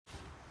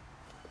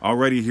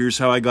Alrighty, here's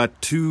how I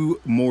got 2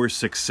 more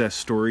success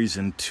stories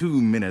in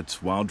 2 minutes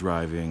while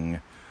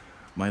driving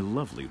my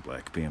lovely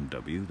black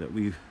BMW that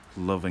we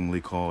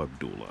lovingly call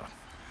Abdullah.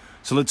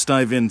 So let's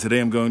dive in. Today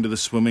I'm going to the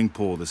swimming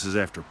pool. This is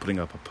after putting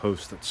up a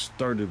post that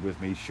started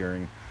with me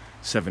sharing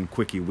 7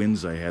 quickie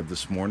wins I had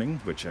this morning,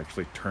 which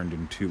actually turned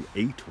into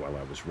 8 while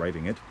I was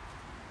writing it.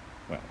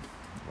 Well,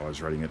 while I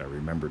was writing it, I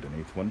remembered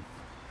an 8th one.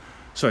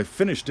 So I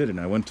finished it and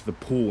I went to the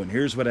pool, and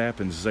here's what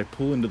happens is I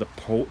pull into the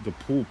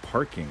pool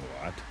parking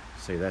lot.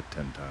 Say that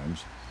 10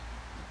 times.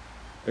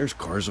 There's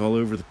cars all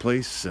over the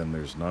place, and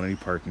there's not any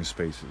parking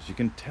spaces. You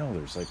can tell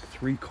there's like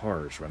 3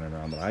 cars running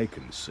around that I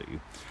can see,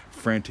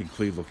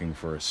 frantically looking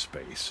for a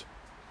space.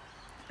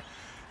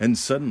 And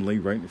suddenly,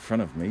 right in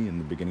front of me, in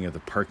the beginning of the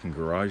parking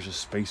garage, a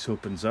space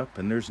opens up,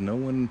 and there's no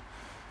one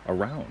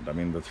around. I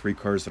mean, the 3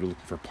 cars that are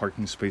looking for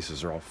parking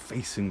spaces are all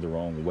facing the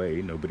wrong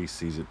way. Nobody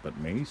sees it but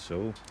me,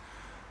 so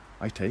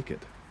I take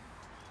it.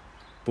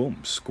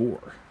 Boom,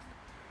 score.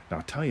 Now,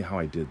 I'll tell you how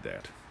I did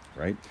that.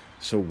 Right?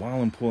 So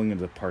while I'm pulling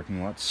into the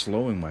parking lot,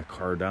 slowing my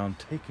car down,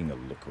 taking a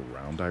look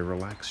around, I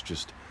relax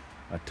just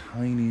a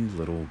tiny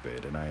little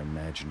bit, and I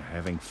imagine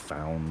having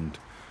found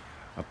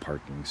a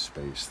parking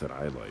space that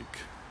I like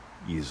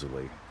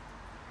easily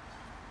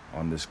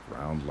on this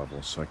ground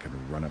level, so I can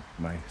run up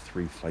my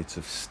 3 flights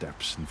of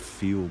steps and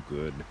feel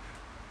good,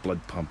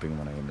 blood pumping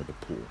when I enter the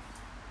pool.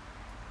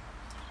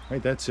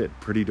 Right, that's it.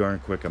 Pretty darn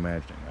quick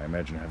imagining. I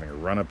imagine having a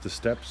run up the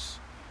steps,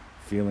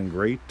 feeling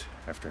great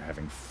after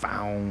having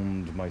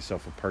found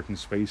myself a parking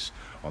space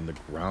on the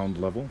ground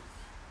level.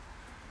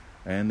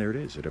 And there it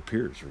is. It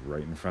appears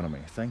right in front of me.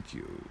 Thank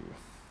you.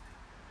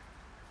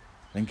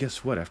 And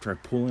guess what? After I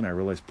pull in, I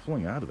realize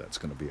pulling out of that's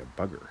going to be a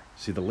bugger.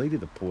 See, the lady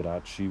that pulled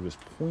out, she was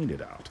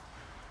pointed out,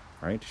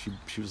 right?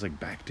 She was like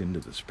backed into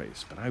the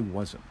space, but I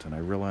wasn't. And I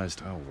realized,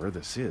 where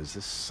this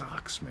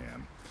sucks,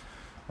 man.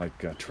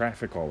 Like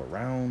traffic all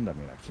around. I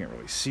mean, I can't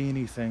really see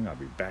anything. I'll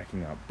be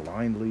backing out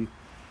blindly.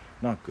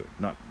 Not good.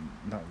 Not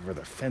where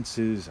the fence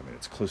is. I mean,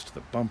 it's close to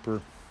the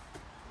bumper.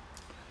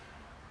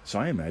 So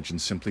I imagine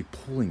simply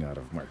pulling out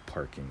of my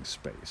parking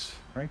space,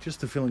 right?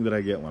 Just the feeling that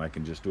I get when I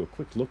can just do a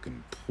quick look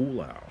and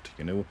pull out,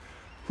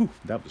 Whew,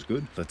 that was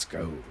good. Let's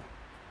go,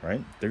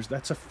 right?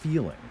 That's a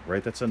feeling,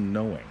 right? That's a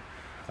knowing.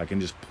 I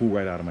can just pull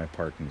right out of my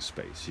parking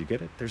space. You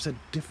get it? There's a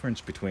difference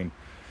between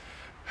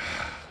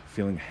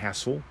feeling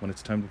hassle when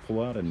it's time to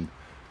pull out and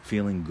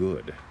feeling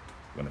good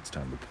when it's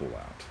time to pull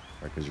out,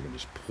 right? Because you can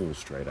just pull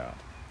straight out.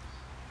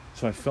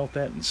 So I felt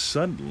that, and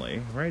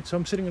suddenly, right, so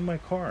I'm sitting in my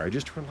car. I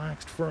just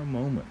relaxed for a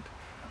moment.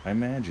 I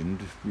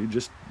imagined, you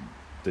just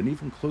didn't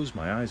even close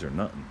my eyes or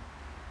nothing.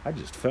 I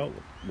just felt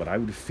what I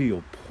would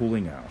feel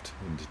pulling out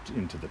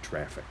into the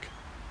traffic,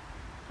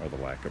 or the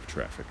lack of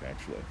traffic,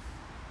 actually.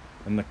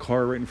 And the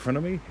car right in front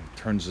of me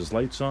turns his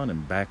lights on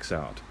and backs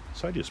out.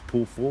 So I just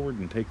pull forward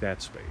and take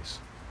that space.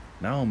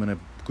 Now I'm in a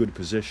good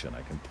position.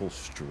 I can pull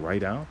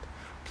straight out.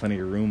 Plenty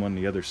of room on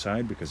the other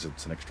side because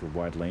it's an extra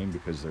wide lane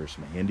because there's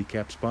some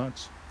handicap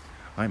spots.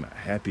 I'm a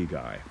happy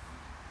guy.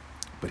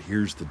 But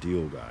here's the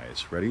deal,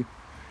 guys. Ready?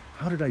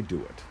 How did I do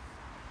it?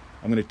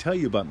 I'm going to tell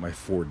you about my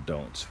 4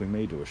 don'ts. We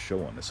may do a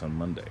show on this on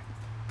Monday.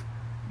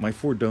 My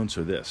 4 don'ts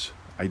are this.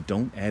 I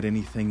don't add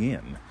anything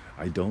in.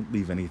 I don't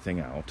leave anything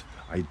out.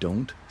 I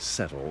don't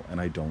settle,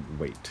 and I don't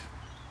wait.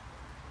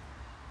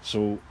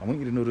 So I want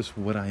you to notice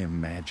what I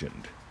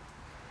imagined.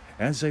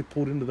 As I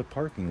pulled into the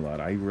parking lot,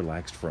 I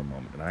relaxed for a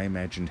moment, and I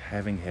imagined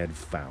having had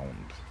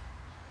found.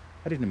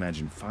 I didn't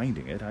imagine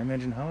finding it. I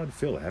imagined how I'd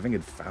feel having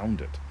had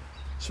found it,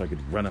 so I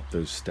could run up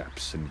those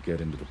steps and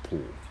get into the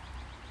pool.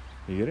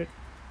 You get it?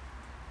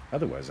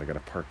 Otherwise, I got to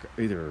park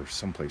either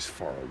someplace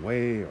far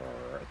away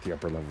or at the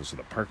upper levels of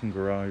the parking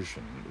garage,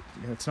 and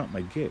it's not my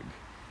gig.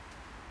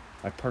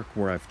 I park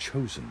where I've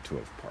chosen to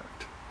have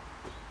parked.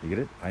 You get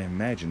it? I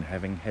imagine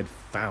having had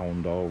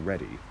found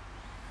already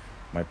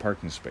my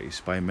parking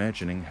space by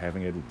imagining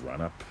having it run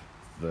up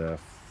the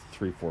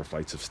 3-4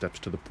 flights of steps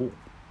to the pool.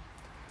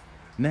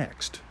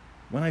 Next,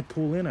 when I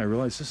pull in, I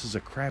realize this is a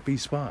crappy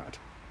spot.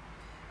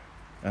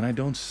 And I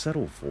don't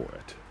settle for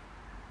it.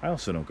 I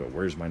also don't go,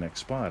 where's my next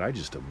spot? I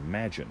just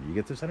imagine. You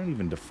get this? I don't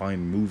even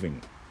define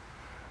moving.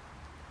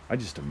 I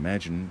just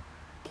imagine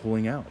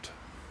pulling out.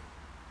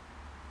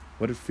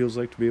 What it feels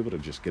like to be able to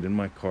just get in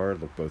my car,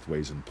 look both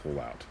ways, and pull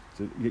out.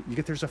 You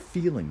get there's a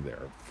feeling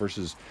there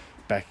versus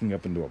backing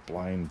up into a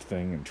blind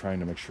thing and trying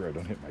to make sure I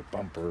don't hit my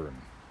bumper.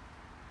 And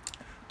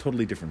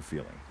totally different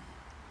feeling.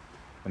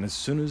 And as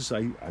soon as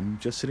I'm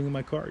just sitting in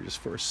my car just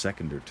for a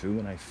second or two,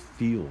 and I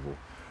feel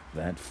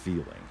that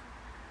feeling.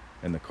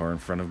 And the car in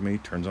front of me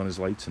turns on his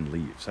lights and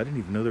leaves. I didn't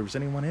even know there was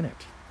anyone in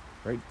it.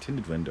 Right?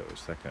 Tinted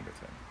windows, that kind of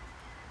thing.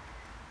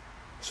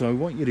 So I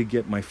want you to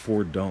get my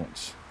 4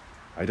 don'ts.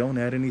 I don't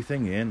add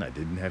anything in. I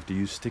didn't have to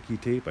use sticky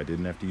tape. I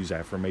didn't have to use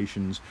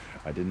affirmations.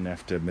 I didn't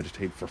have to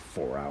meditate for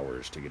 4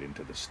 hours to get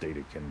into the state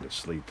akin to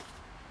sleep.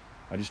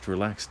 I just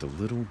relaxed a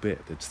little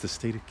bit. It's the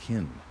state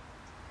akin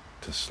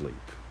to sleep.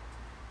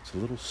 It's a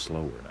little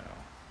slower now.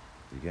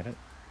 You get it?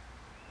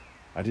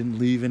 I didn't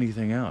leave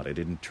anything out. I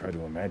didn't try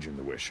to imagine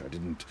the wish. I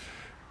didn't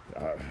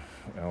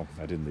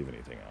leave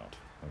anything out.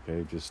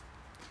 Okay, just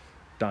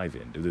dive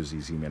in. Do those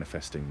easy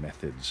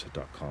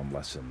manifestingmethods.com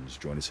lessons.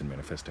 Join us in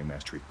Manifesting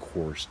Mastery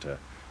course to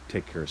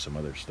take care of some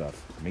other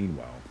stuff.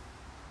 Meanwhile,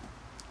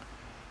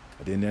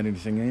 I didn't add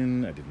anything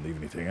in. I didn't leave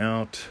anything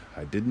out.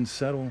 I didn't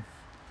settle.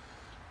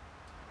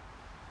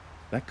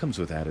 That comes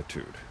with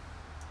attitude.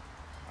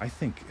 I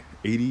think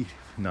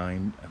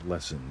 89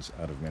 lessons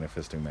out of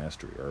Manifesting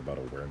Mastery are about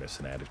awareness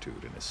and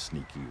attitude in a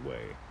sneaky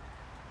way.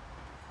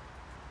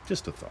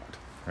 Just a thought,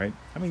 right?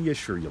 I mean, yes,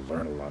 sure, you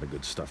learn a lot of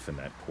good stuff in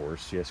that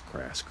course. Yes,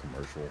 crass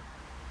commercial.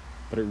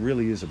 But it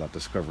really is about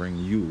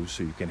discovering you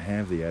so you can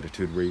have the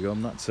attitude where you go,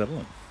 I'm not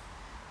settling.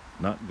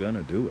 Not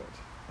gonna do it,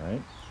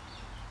 right?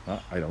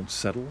 I don't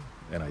settle,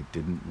 and I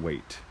didn't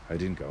wait. I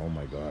didn't go, oh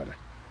my God,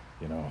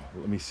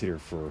 let me sit here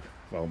for,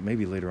 well,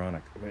 maybe later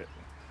on.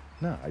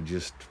 No,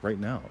 right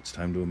now, it's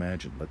time to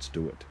imagine. Let's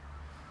do it.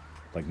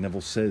 Like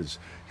Neville says,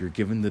 you're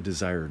given the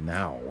desire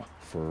now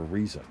for a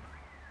reason.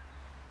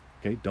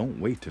 Okay, don't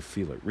wait to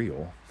feel it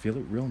real. Feel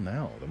it real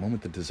now. The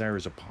moment the desire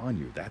is upon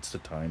you, that's the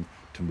time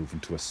to move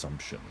into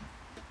assumption.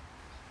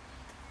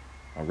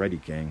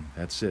 Alrighty, gang,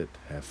 that's it.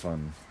 Have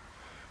fun.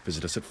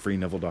 Visit us at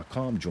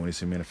freeneville.com. Join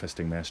us in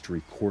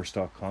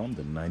manifestingmasterycourse.com,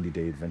 the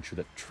 90-day adventure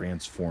that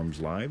transforms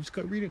lives.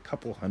 Go read a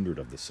couple hundred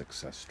of the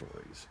success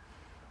stories.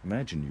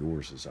 Imagine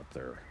yours is up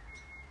there.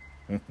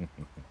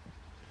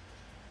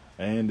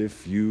 And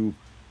if you,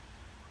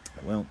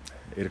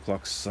 8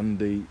 o'clock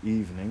Sunday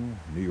evening,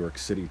 New York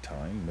City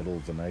time, middle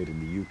of the night in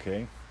the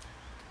UK,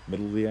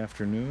 middle of the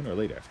afternoon or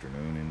late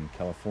afternoon in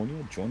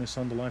California, join us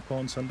on the live call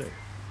on Sunday.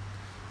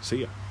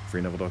 See ya.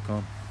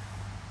 freeneville.com.